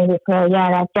သခံကနေ referral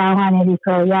ရတာကျောင်းကနေ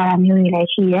referral ရတာမျိုးတွေလ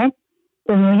ည်းရှိ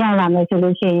တယ်ဒီမျိုးရလာမယ်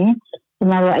ဆိုလို့ရှိရင်ကျွန်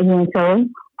တော်တို့အရင်ဆုံး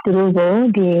သူတို့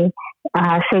ကိုဒီ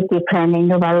safety planning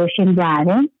တို့ဘာလို့ရှင်းပြရ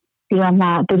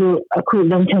တယ်ပြီးတော့မှသူတို့အခု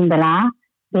လုံခြုံသ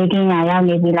လားဘေးကင်းရာ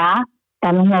ရောက်နေပြီ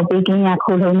လားဒါမှမဟုတ်ဘေးက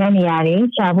င်းရာခိုးလုံတဲ့နေရာတွေ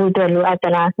ရှာဖို့အတွက်လိုအပ်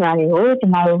သလားဆိုတာတွေကိုကျွ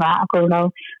န်တော်တို့ကအကုန်လုံး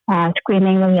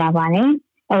screening လုပ်ရပါတယ်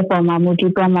အဲ့ပေါ်မှာမူ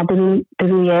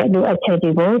တည်ပြီးမှသူတို့ရဲ့လိုအပ်ချက်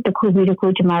တွေကိုတစ်ခုပြီးတစ်ခု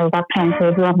ကျွန်တော်တို့က plan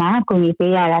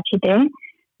ဆွဲပြီးတော့မှကူညီပေးရတာဖြစ်တယ်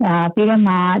ပြီးတော့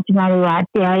မှကျွန်တော်တို့က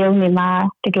တရားရုံးတွေမှာ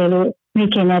တကယ်လို့မိ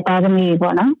ခင်နဲ့သားသမီးတွေ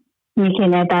ပေါ့နော်မိ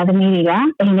ခင်နဲ့သားသမီးတွေ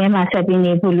ကအိမ်ထဲမှာ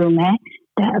ဆက်ပြီးနေဖို့လို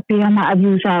မယ်ပြီးတော့မှ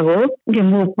abuser ကို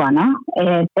remove ပေါ့နော်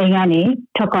အိမ်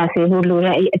ကနေထွက်ခွာစေဖို့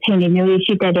လိုတဲ့အခြေအနေမျိုး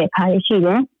တွေရှိတတ်တဲ့အခါရှိ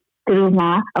တယ်သူတို့မှာ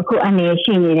အခုအနေ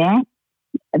ရှိနေတယ်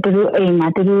သူတို့အိမ်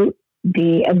မှာသူတို့ဒီ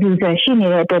abuser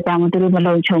ရှိနေတဲ့အတွက်ကြောင့်သူတို့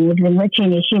မလုံခြုံဘူးဒီလိုအခြေ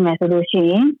အနေရှိမယ်ဆိုလို့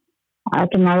ရှိရင်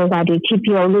ကျွန်တော်တို့ကဒီ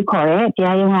TPO လို့ခေါ်တဲ့တ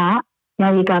ရားရုံးကယာ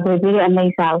ယီကာကွယ်ပေးတဲ့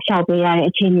အမိန့်စာကိုရှောက်ပေးရတဲ့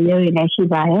အခြေအနေမျိုးတွေလည်းရှိ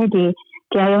ပါ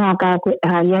တယ်ဒီတရားရုံးက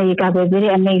ယာယီကာကွယ်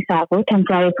ပေးတဲ့အမိန့်စာကို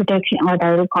temporary protection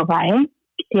order လို့ခေါ်ပါ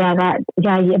တယ်တရားက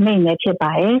ယာယီအမိန့်ပဲဖြစ်ပါ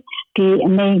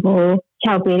တယ်ဒီအမိန့်ကို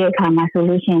ရှောက်ပေးတဲ့အခါမှာ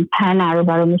ဆိုလို့ရှိရင်ဖ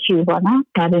မ်းတာတော့ဘာလို့မရှိဘူးပေါ့နော်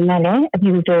ဒါပေမဲ့လည်း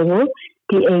abuser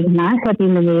ကိုဒီအိမ်မှာ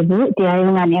ဆက်ပြီးမနေဘူးတ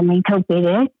ရားရုံးကနေအမိန့်ထုတ်ပေးတ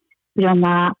ယ်ပြီးတော့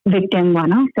မှ victim ပေါ့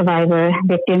နော် survivor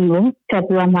victim ကိုဆက်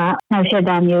ပြီးတော့မှနောက်ဆက်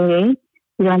တာမျိုးတွေ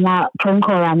ပြီးတော့မှဖု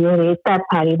န်းခေါ်တာမျိုးတွေတပ်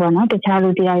ပါတွေပေါ့နော်တခြားလူ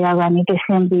တရားရောက်ကနေတဆ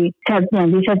င့်ပြီးဆက်ပြန်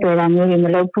ပြီးဆက်တော်တာမျိုးတွေမ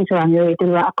လုပ်ဘူးဆိုတာမျိုးတွေသူ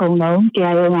ကအကုန်လုံး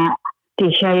တရားရုံးကဒီ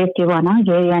sheriff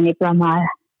တွေပေါ့နော်ရဲရနေပြ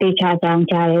မှာတေချာကြော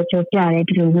င်းကြားတယ်ကြိုးပြတယ်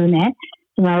ဒီလိုမျိုး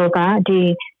နဲ့ကျွန်တော်တို့ကဒီ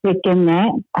victim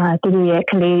နဲ့သူတို့ရဲ့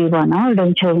ကလေးတွေပေါ့နော်လုံ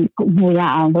ခြုံမှုရ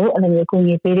အောင်လို့အဲ့လိုမျိုးကူ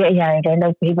ညီပေးတဲ့အရာတွေလည်းလု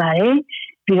ပ်ပေးပါတယ်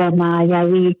ပြီးတော့မှယာ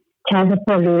ယီ child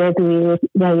support လိုတဲ့သူ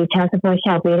တွေယာယီ child support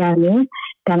ရှောက်ပေးတာမျိုး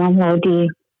ဒါမှမဟုတ်ဒီ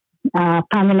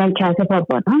permanent child support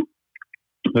ပေါ့နော်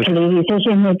ကလေးတွေ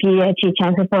social media ရဲ့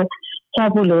child support ရှော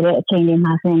က်ဖို့လိုတဲ့အချိန်တွေ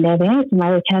မှာဆိုရင်လည်းကျမ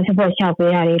တို့ child support ရှောက်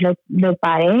ပေးတာတွေလုပ်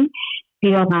ပါတယ်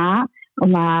ပြီးတော့မှ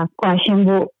question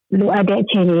ဖို့လိုအပ်တဲ့အ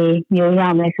ချိန်တွေမျိုးရ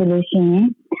မယ်ဆိုလို့ရှိရင်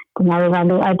ကျမတို့က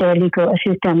လိုအပ်တဲ့ legal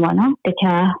assistance ပေါ့နော်တ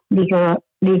ခြား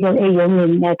legal aid ရုံးတွေ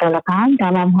နဲ့တော့လည်းဒါ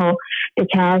မှမဟုတ်တ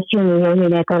ခြားရှင်ရုံးတွေ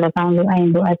နဲ့တော့လည်းလို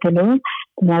အပ်တယ်လို့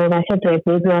ကျမတို့ကဆက်သွယ်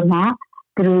ပေးပြီးမှ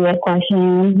သူတို့ရဲ့ question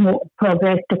မှု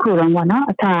progress တခုလုံးပေါ့နော်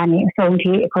အထာအနေအဆုံး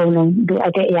ထိအကုန်လုံးလိုအ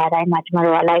ပ်တဲ့အရာတိုင်းမှာကျမ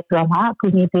တို့က like ပြီးမှအခု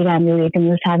ကြီးပေးတာမျိုးတွေတ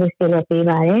မျိုး service တွေလုပ်ပေး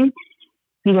ပါတယ်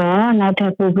ပြီးတော့နောက်ထ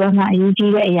ပ်ပို့ပြီးမှအရေး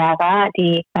ကြီးတဲ့အရာကဒီ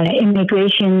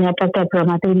immigration နဲ့ပတ်သက်ပြီး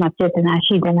မှသူမှပြဿနာ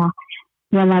ရှိတယ်နော်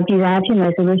မြန်မာပြည်သားဖြစ်နေ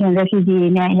ဆိုလို့ရှိရင် refugee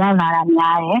နဲ့ရောက်လာတာ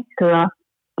များတယ်ဆိုတော့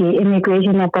ဒီ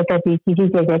immigration နဲ့ပတ်သက်ပြီးကြီး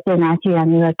ကြီးကျယ်ကျယ်ပြင်ဆင်ရှိတာ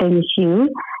မျိုးတော့တိတ်မရှိဘူး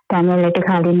ဒါနဲ့လည်းတစ်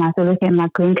ခါလေးမှဆိုလို့ရှိရင်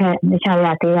green card မချရ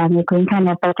သေးတာမျိုး green card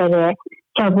နဲ့ပတ်သက်တဲ့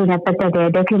ချောက်ဖို့နဲ့ပတ်သက်တဲ့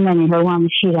document တွေလုံးဝမ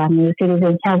ရှိတာမျိုး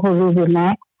citizen ချောက်ဖို့လို့ပြမ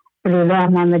ယ်ဘယ်လိုလဲ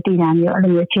မှမသိတာမျိုးအဲ့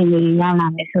လိုမျိုးအခြေအနေတွေရောက်လာ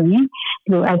မယ်ဆိုရင်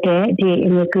လိုအပ်တဲ့ဒီ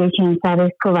immigration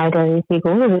service provider တွေ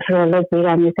ကို referral လုပ်ပေး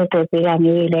တာမျိုးဆက်သွယ်ပေးတာ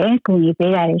မျိုးတွေလည်းကူညီ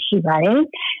ပေးတာရှိပါတယ်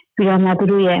ပြီးတော့မှသူ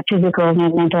တို့ရဲ့ physical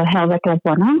and mental health အတွက်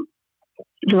ပေါ့နော်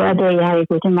လိုအပ်တဲ့အရာတွေ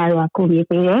ကိုကျမတို့ကကူညီ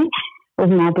ပေးတယ်ဥ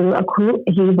ပမာသူတို့အခု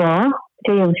အရေးပေါ်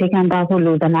ဆေးရုံဆေးခန်းတောက်ဖို့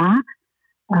လိုသလား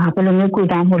ဘယ်လိုမျိုးကု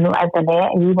သမှုလိုအပ်တယ်လဲ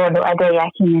အရေးပေါ်လိုအပ်တဲ့အရာ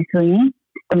ရှိနေဆိုရင်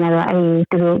ကျမတို့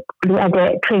သူတို့လိုအပ်တဲ့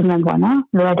treatment ပေါ့နော်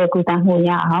လိုအပ်တဲ့ကုသမှုရ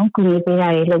အောင်ကူညီပေးတာ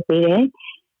တွေလုပ်ပေးတယ်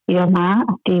ပြီးတော့မှ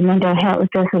ဒီ mental health အ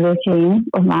တွက်ဆိုလို့ရှိရင်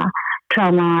ဥပမာ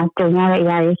trauma ကြုံရတဲ့အ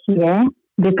ရာတွေရှိတယ်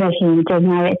depression ကြုံ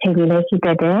ရတဲ့အချိန်တွေလည်းရှိတ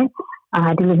တ်တယ်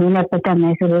ဒီလိုမျိုးနဲ့ပတ်သက်မ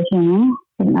ယ်ဆိုလို့ရှိရင်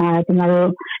ကျမတို့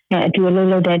အတူ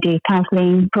လုပ်တဲ့ဒီ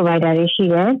counseling provider တွေရှိ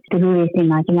တယ်သူတို့တွေစီ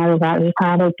မှာကျမတို့က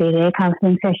refer လုပ်ပေးတယ်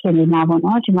counseling session တွေမှာပေါ့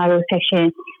နော်ကျမတို့ section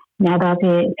များတော့ဖြ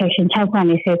င့် section 6က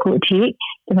နေ10ခုအထိ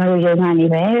ကျမတို့ရုံးကနေ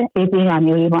ပဲပေးတာ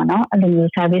မျိုးကြီးပေါ့နော်အဲ့လို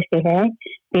မျိုး service တွေလည်း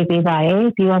ပေးပါတယ်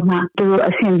ပြီးတော့မှသူတို့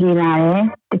အဆင်ပြေလာတယ်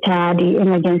တခြားဒီ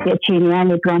emergency အခြေအနေက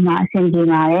နေပြန်မှအဆင်ပြေ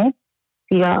လာတယ်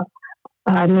ပြီးတော့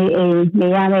နေ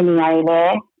ရတဲ့နေရာတွေလ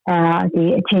ည်းဒီ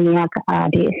အခြေအနေက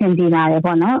ဒီအဆင်ပြေလာတယ်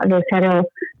ပေါ့နော်အဲ့လိုဆက်တော့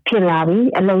ဖြစ်လာပြီး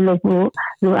အလုပ်လုပ်ဖို့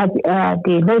လိုအပ်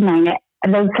ဒီလုပ်နိုင်တဲ့အ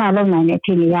လုပ်စလုပ်နိုင်တဲ့အ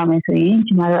ခြေအနေရမယ်ဆိုရင်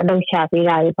ကျမတို့အလုပ်ရှာပေး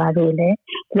တာတွေပါလို့လည်း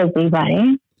လုပ်ပေးပါတယ်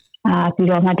ပြီး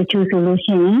တော့မှတချို့ဆိုလို့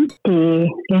ရှိရင်ဒီ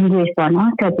language ပေါ့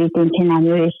နော်တက်ပြီးသင်ချင်တာ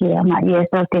မျိုးတွေရှိတယ်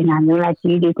ESL သင်တာမျိုးလား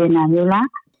GED သင်တာမျိုးလား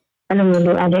အဲ့လိုမျိုး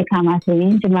လိုအပ်တဲ့အခါမှာဆိုရ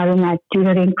င်ကျမတို့က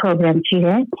tutoring program ရှိတ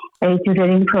ယ်အဲဒီ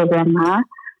tutoring program မှာ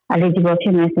eligible ဖြ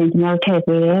စ်နေစဉ်ကျွန်တော်ထည့်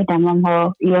ပေးတယ်ဒါမှမဟုတ်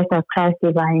ESL class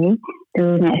တွေပါရင်သူ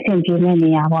နဲ့အဆင်ပြေတဲ့နေ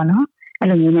ရာပေါ့နော်အဲ့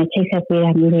လိုမျိုးနဲ့ချိတ်ဆက်ပေး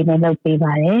တာမျိုးတွေလည်းလုပ်ပေး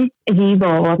ပါတယ်အကြီး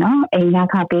ပေါ်ပေါ့နော်အိမ်သား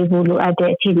ခပေးဖို့လိုအပ်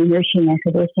တဲ့အခြေအနေမျိုးရှိနေ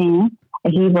ဆိုလို့ရှိရင်အ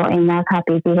ကြီးပေါ်အိမ်သားခ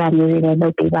ပေးတာမျိုးတွေလည်းလု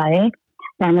ပ်ပေးပါတယ်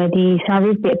ဒါနဲ့ဒီ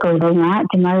service တွေအကုန်လုံးက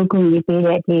ကျွန်တော်တို့ကူညီပေး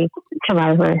တဲ့ဒီ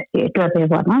survivors တွေအတွက်ပဲ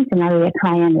ပေါ့နော်ကျွန်တော်တို့ရဲ့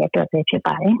client တွေအတွက်ပဲဖြစ်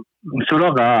ပါတယ်ဆို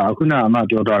တော့ကအခုနအမ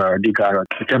ပြောသွားတာအဓိကတော့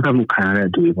ကျန်းဖက်မှုခံရတဲ့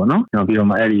သူတွေပေါ့နော်နောက်ပြီးတော့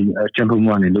မှအဲ့ဒီကျန်းဖက်မှု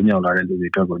ကနေလွတ်မြောက်လာတဲ့လူတွေ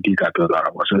အတွက်ကိုအဓိကပြောသွား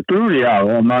တာပေါ့ဆိုတော့သူတို့တွေရော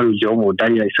အမတို့ရုံးကိုတို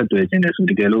က်ရိုက်ဆက်သွယ်ခြင်းနဲ့ဆို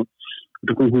တကယ်လို့တ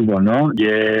ခုခုပေါ့နော်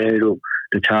ရဲတို့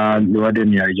တခြားလိုအပ်တဲ့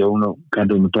နေရာရုံးတို့က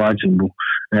တော့မတွားချင်ဘူး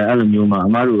အဲ့လိုမျိုးမှာ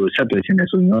အမတို့ဆက်သွယ်ခြင်းနဲ့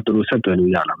ဆိုရင်တော့သူတို့ဆက်သွယ်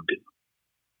လို့ရလားမသိဘူး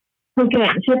ဟုတ်ကဲ့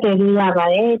ဆက်သွယ်လို့ရပါ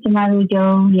တယ်ကျမတို့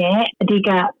ရုံးရဲ့အဓိက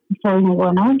ဖုန်း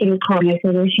ပေါ့နော်ဒီခေါ်နေ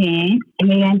ဆိုလို့ရှိရင်အ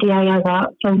မေရိကန်တရားရောက်က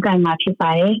ဖုန်းကိုင်မှာဖြစ်ပါ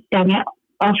တယ်ဒါနဲ့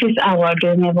office hour တွ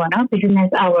င်ပေါ့နော်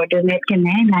business hour တွင်ဖြစ်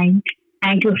နေ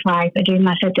9 to 5အတွင်း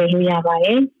မှာဆက်သွယ်လို့ရပါတ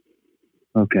ယ်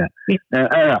ဟုတ်ကဲ့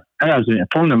အဲ့ဒါဆိုရင်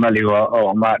ဖုန်းနံပါတ်လေးကို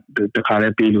အမတခါ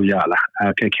လေးပေးလို့ရလား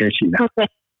အခက်ခဲရှိလားဟုတ်ကဲ့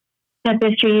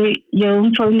Tapestri ရုံး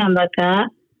ဖုန်းနံပါတ်က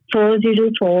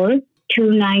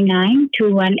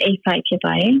404-299-2185ဖြစ်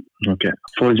ပါတယ်ဟုတ်ကဲ့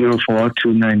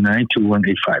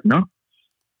404-299-2185နော်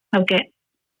ဟုတ်ကဲ့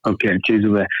ကျေး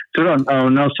ဇူးပဲဆိုတော့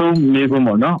နောက်ဆုံးမေးခွန်း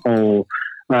ပေါ့နော်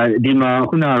ဒီမှာ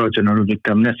ခုနကတော့ကျွန်တော်တို့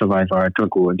victim နဲ့ survivor အတွ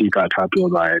က်ကိုအဓိကထားပြော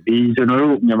သွားတယ်ဒီကျွန်တော်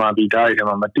တို့မြန်မာပြည်သားတွေထဲ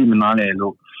မှာမတိမနာလဲ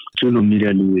လို့ကျိုးလိုမိ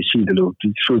တဲ့လူတွေရှိတယ်လို့ဒီ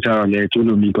ဆိုကြတော့လေကျိုး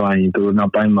လိုမိသွားရင်သူတို့နော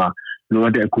က်ပိုင်းမှာလိုအ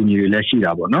ပ်တဲ့အကူအညီတွေလည်းရှိ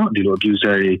တာပေါ့နော်ဒီလို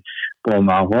abuser တွေပေါ်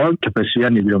မှာဟော Tapestri က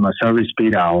နေပြီးတော့မှ service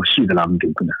ပေးတာရောရှိသလားမသိ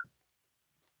ဘူးခင်ဗျ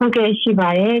ဟုတ်ကဲ့ရှိပါ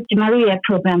တယ်ကျမတို့ရဲ့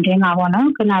program ထဲမှာပေါ့နော်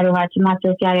ခုနကကျမ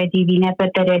ပြောပြတဲ့ DV နဲ့ပ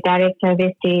တ်သက်တဲ့ direct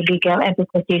service တွေ legal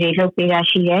advocacy တွေလုပ်ပေးတာ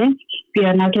ရှိတယ်ပြီး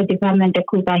တော့နောက်ထပ် department တစ်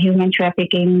ခုက human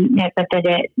trafficking နဲ့ပတ်သက်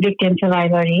တဲ့ victim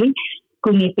survivor တွေကူ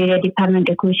ညီပေးတဲ့ department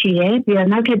တစ်ခုရှိတယ်ပြီးတော့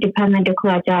နောက်ထပ် department တစ်ခု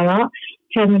ကကြတော့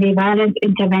family violence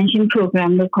intervention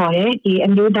program လို့ခေါ်တဲ့ဒီအ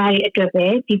မျိုးသားတွေအတွက်ပဲ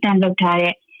တည်တံ့လုပ်ထား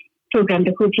တဲ့ program တ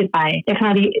စ်ခုဖြစ်ပါတယ်တခါ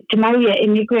ဒီကျမတို့ရဲ့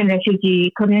immigrant refugee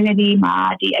community မှာ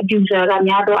ဒီ abuser က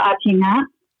များတော့အဖြစ်က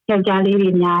ယောက်ျားလေးတွေ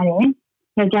များတယ်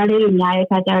ယောက်ျားလေးတွေများတဲ့အ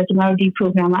ခါကျတော့ကျမတို့ဒီ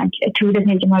program မှာအထူးသဖြ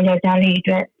င့်ကျမတို့ယောက်ျားလေးတွေအ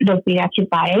တွက်လုပ်ပေးတာဖြစ်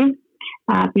ပါတယ်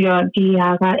ပြီးတော့ဒီဟာ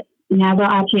ကများ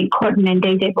တော့အဖြစ် court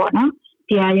mandate ပေါ့နော်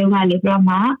တရားရုံးကနေပြီးတော့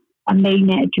မှ အမိန့်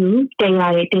နဲ့အတူတက်ရ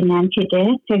တဲ့တင်နန်းဖြစ်တဲ့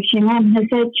section က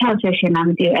26 section မှာမ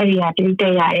သိဘူးအဲ့ဒီဟာတူတ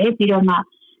က်ရတယ်ပြီးတော့မှ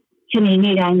စနေ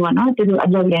နေ့တိုင်းပေါ့နော်သူတို့အ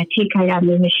လုပ်ရထိခိုက်ရ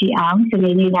မျိုးမရှိအောင်စ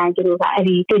နေနေ့တိုင်းသူတို့ကအဲ့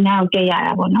ဒီတင်နန်းကိုတက်ရ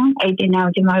တာပေါ့နော်အဲ့ဒီတင်နန်း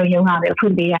ကိုကျွန်တော်တို့ရုံးကပဲဖွ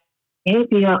င့်ပေးရတယ်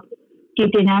ပြီးတော့ဒီ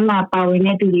တင်နန်းမှာပါဝင်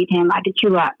တဲ့သူတွေထဲမှာတ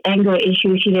ချို့က anger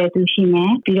issue ရှိတဲ့သူရှိမ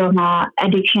ယ်ပြီးတော့မှ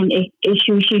addiction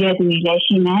issue ရှိတဲ့သူတွေလည်း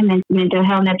ရှိမယ် mental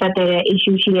health နဲ့ပတ်သက်တဲ့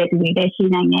issue ရှိတဲ့သူတွေလည်းရှိ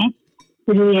နိုင်တယ်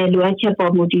သူတို့ရဲ့လိုအပ်ချက်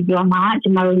ပေါ်မူတည်ပြီးမှကျွ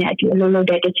န်တော်တို့နဲ့အတူအလုပ်လုပ်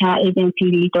တဲ့တခြား agency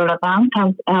တွေတော်တော်ကောင်း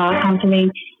counseling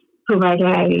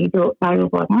provider တွေတို့ပါ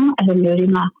လို့ပေါ့နော်အဲ့လိုမျိုးတွေ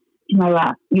မှာကျွန်တော်က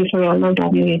referral လုပ်တာ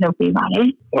မျိုးတွေလုပ်ပေးပါတယ်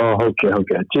ဟုတ်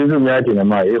ကဲ့ကျေးဇူးများတင်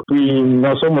ပါတယ်ပြီး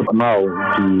နောက်ဆုံးမှာဒီ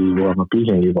မပြီးခ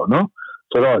င်လေးပေါ့နော်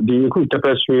ဆိုတော့ဒီအခု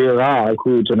Tapestri ကအခု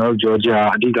ကျွန်တော်တို့ Georgia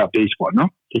အဓိက base ပေါ့နော်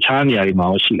တခြားနေရာတွေမှာ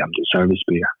ရှိလားမသိ service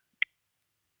ပေးတာ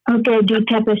ဟုတ်ကဲ့ဒီ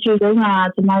Tapestri ကကျွန်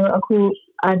တော်တို့အခု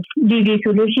DV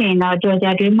solution တော့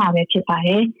Georgia တွင်းမှာပဲဖြစ်ပါတ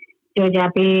ယ် Georgia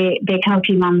ဘေး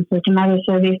county မှာဆိုကျွန်တော်တို့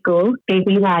service ကို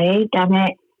ပေးပါတယ်ဒါပေမဲ့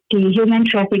ဒီ human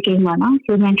trafficking ပေါ့နော်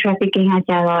human trafficking က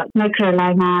ကျတော့ North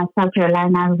Carolina South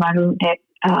Carolina ဘာလို့တဲ့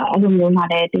အဲ့လိုမျိုးမှာ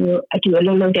လည်းသူအတူအ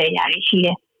လုပ်လုပ်တဲ့အရာတွေရှိတ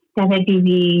ယ်ဒါပေမဲ့ DV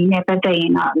နဲ့ပတ်သက်ရ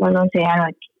င်တော့လောလောဆယ်က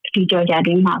တော့ဒီ Georgia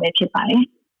တွင်းမှာပဲဖြစ်ပါတယ်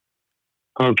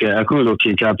ဟုတ်ကဲ့အခုလို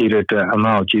ဖြေချပေးတဲ့အတွက်အမ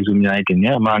ကိုကျေးဇူးများတင်တ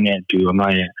ယ်အမနဲ့ဒီအမ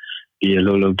ရဲ့ဒီအ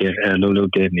လုပ်လုပ်တဲ့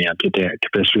နေရာဖြစ်တဲ့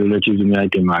Tapestri လို့ကျေးဇူးများ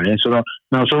တင်ပါတယ်ဆိုတော့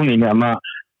နောက်ဆုံးအနေနဲ့အမ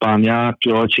ဘာများ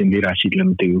ပြောချင်သေးတာရှိတယ်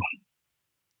မသိဘူး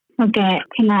ဟုတ်ကဲ့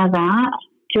ခဏက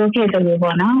ပြောခဲ့တယ်လို့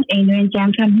ပေါ့နော်အိမ်တွင်းကြ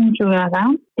မ်းဖက်မှုဆိုတာက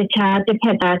တခြားတစ်ဖ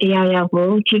က်သားတယောက်ကို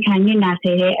ထိခိုက်နေတာ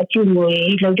စေတဲ့အကျိုးငွေ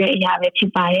လုပ်တဲ့အရာပဲဖြ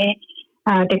စ်ပါရဲ့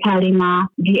တခါလေးမှာ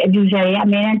ဒီ abuser ရဲ့အ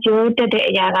များအားကျိုးတက်တဲ့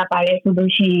အရာကပါလေဆို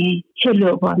လို့ရှိရင်ချစ်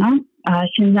လို့ပေါ့နော်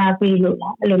စဉ်းစားပြီးလို့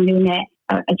လားအဲ့လိုမျိုးနဲ့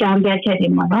အကြောင်းပြချက်တွေ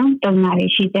ပေါ့နော်တုံနာတွေ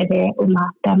ရှိတဲ့ဥမာ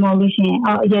ဒါမှမဟုတ်လို့ရှိရင်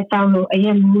အရက်တောက်လို့အရ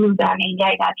က်မူးလို့ဒါလည်း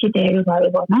ရိုက်တာဖြစ်တယ်လို့ပါပဲ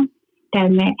ပေါ့နော်ဒါ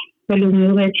ပေမဲ့ဘယ်လို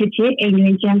မျိုးပဲဖြစ်ဖြစ်အိမ်တွ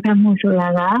င်းကြမ်းဖက်မှုဆိုတာ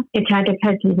ကတခြားတစ်ဖ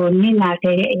က်စီကိုနစ်နာ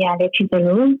စေတဲ့အရာတွေဖြစ်တယ်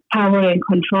လို့ power and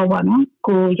control ပေါ့နော်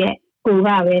ကိုက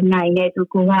ပဲနိုင်တဲ့သူ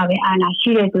ကိုကပဲအာဏာရှိ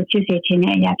တဲ့သူဖြစ်စေခြင်း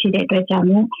တဲ့အရာဖြစ်တဲ့အတွက်ကြောင့်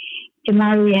ကျမ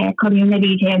တို့ရဲ့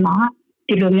community ထဲမှာ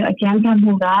ဒီလိုမျိုးအကြမ်းဖက်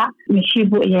မှုကမရှိ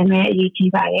ဘူးအရင်နဲ့အရေး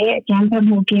ကြီးပါတယ်အကြမ်းဖက်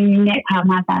မှုကင်းတဲ့အခါ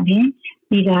မှာသာလျှင်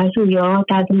ဒီသားစုရော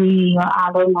တာသမီရော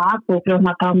အားလုံးကပိုပြီးတော့မ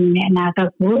ကောင်းတဲ့အနာဂ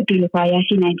တ်ကိုအတူတူရ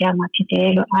ရှိနိုင်ကြမှာဖြစ်တယ်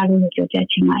လို့အားလုံးကိုပြောပြ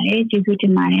ချင်ပါတယ်ကျေးဇူးတ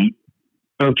င်ပါတယ်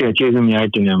ဟုတ်ကဲ့ကျေးဇူးများ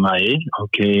တင်ပါတယ်โอ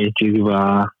เคကျေးဇူးပါ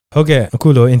ဟုတ်ကဲ့အခု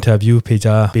လို interview ဖေးချ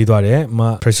ပေးသွားတယ်မ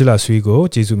Priscilla Win ကို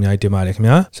ကျေးဇူးအများကြီးတင်ပါတယ်ခင်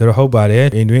ဗျာဆိုတော့ဟုတ်ပါတယ်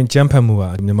အိမ်တွင်းကြမ်းဖက်မှုဟာ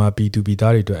မြန်မာပြည်သူပြည်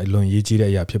သားတွေအတွက်အလွန်ရေးကြီးတဲ့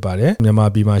အရာဖြစ်ပါတယ်မြန်မာ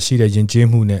ပြည်မှာရှိတဲ့ယဉ်ကျေး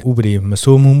မှုနဲ့ဥပဒေမ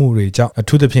စိုးမှုတွေကြောင့်အ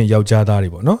ထူးသဖြင့်ယောက်ျားသားတွေ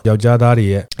ပေါ့နော်ယောက်ျားသားတွေ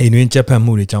ရဲ့အိမ်တွင်းကြမ်းဖက်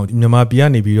မှုတွေကြောင့်မြန်မာပြည်က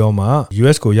နေပြီးတော့မှ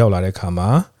US ကိုရောက်လာတဲ့အခါမှာ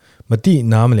မတိ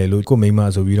နားမလဲလို့ကိုမိမ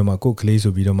ဆိုပြီးတော့မှကိုကလေး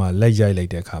ဆိုပြီးတော့မှလက်ရိုက်လို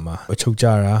က်တဲ့အခါမှာအချုပ်ကြ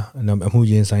တာအမှု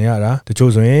ရင်ဆိုင်ရတာတ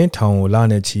ချို့ဆိုရင်ထောင်ကိုလာ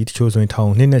နဲ့ချီတချို့ဆိုရင်ထောင်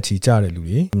နှစ်နဲ့ချီကြတဲ့လူ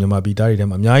တွေမြန်မာပြည်သားတွေထဲ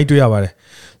မှာအများကြီးတွေ့ရပါတယ်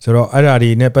ဆိုတော့အဲ့ဓာတွေ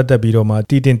နဲ့ပတ်သက်ပြီးတော့မှ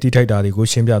တီးထိုက်တာတွေကို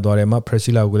ရှင်းပြသွားတယ်မှာ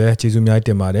Priscilla ကိုလည်းကျေးဇူးအများ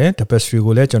ကြီးတင်ပါတယ် Tapestri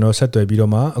ကိုလည်းကျွန်တော်ဆက်သွယ်ပြီး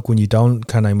တော့မှအကူအညီတောင်း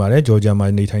ခံနိုင်ပါတယ် Georgia မှာ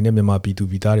နေထိုင်တဲ့မြန်မာပြည်သူ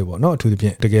ပြည်သားတွေပေါ့နော်အထူးသဖြ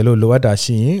င့်တကယ်လို့လိုအပ်တာ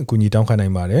ရှိရင်အကူအညီတောင်းခံနို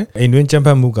င်ပါတယ်အိမ်တွင်းကြမ်းဖ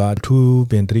က်မှုကအထူး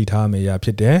ပင်သတိထားမယ့်အရာဖြ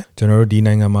စ်တယ်ကျွန်တော်တို့ဒီ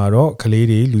နိုင်ငံမှာတော့ကလေး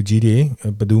တွေလူကြီးတွေ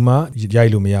ဘယ်သူမှရိုက်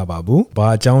လို့မရပါဘူး။ဘာ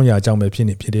အကြောင်းအရာကြောင့်ပဲဖြ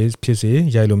စ်စေ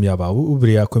ရိုက်လို့မရပါဘူး။ဥပ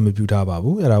ဒေကခွင့်မပြုထားပါ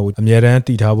ဘူး။အဲ့ဒါကိုအမြဲတမ်းတ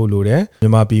ည်ထားဖို့လိုတယ်။မြ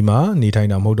န်မာပြည်မှာနေထိုင်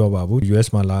တာမဟုတ်တော့ပါဘူး။ US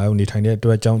မှာလာရောက်နေထိုင်တဲ့အတွ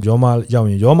က်ကြောင့်ရောမရောက်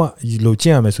ရင်ရောမလိုကျ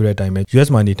င့်ရမယ်ဆိုတဲ့အတိုင်းပဲ US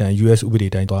မှာနေထိုင် US ဥပဒေ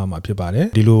တိုင်းသွားမှာဖြစ်ပါတယ်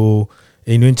။ဒီလို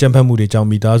အိမ်တွင်းကြမ်းဖက်မှုတွေကြောင့်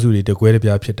မိသားစုတွေတကွဲတ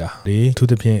ပြားဖြစ်တာ။ဒီထူး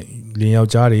သဖြင့်လင်းယော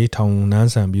က်ျားတွေထောင်နှ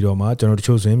န်းဆန်ပြီးတော့မှကျွန်တော်တို့တ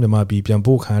ချို့ဆိုရင်မြန်မာပြည်ပြန်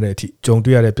ပို့ခံရတဲ့အထိကြုံ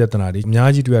တွေ့ရတဲ့ပြဿနာတွေအများ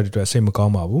ကြီးတွေ့ရတဲ့အတွက်စိတ်မကော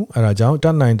င်းပါဘူးအဲဒါကြောင့်တ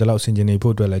တ်နိုင်တဲ့လောက်ဆင်ခြင်နေ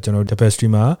ဖို့အတွက်လည်းကျွန်တော်တို့ Tapestri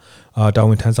မှာတာဝ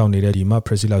န်ထမ်းဆောင်နေတဲ့ဒီမှာ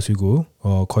Priscilla Win ကို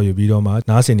ခေါ်ယူပြီးတော့မှ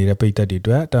နားဆင်နေတဲ့ပိတ်သက်တွေအ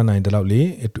တွက်တတ်နိုင်တဲ့လောက်လေး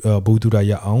ဘူဒူရာ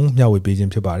ရအောင်မျှဝေပေးခြ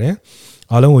င်းဖြစ်ပါတယ်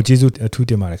အားလုံးကိုကျေးဇူးအထူး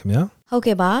တင်ပါတယ်ခင်ဗျာဟုတ်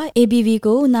ကဲ့ပါ ABV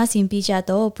ကိုနားဆင်ပြီးကြ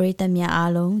တော့ပရိသတ်များ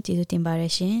အားလုံးကျေးဇူးတင်ပါတ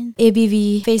ယ်ရှင် ABV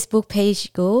Facebook page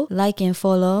ကို like and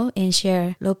follow and share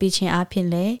လုပ်ပေးခြင်းအားဖြင့်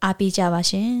လည်းအားပေးကြပါ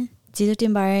ရှင်ကျေးဇူးတ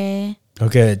င်ပါတယ်ဟု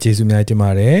တ်ကဲ့ကျေးဇူးများတင်ပါ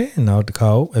တယ်နောက်တစ်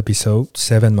ခေါက် episode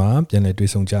 7မှာပြန်လည်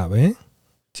တွေ့ဆုံကြပါမယ်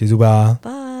ကျေးဇူးပါ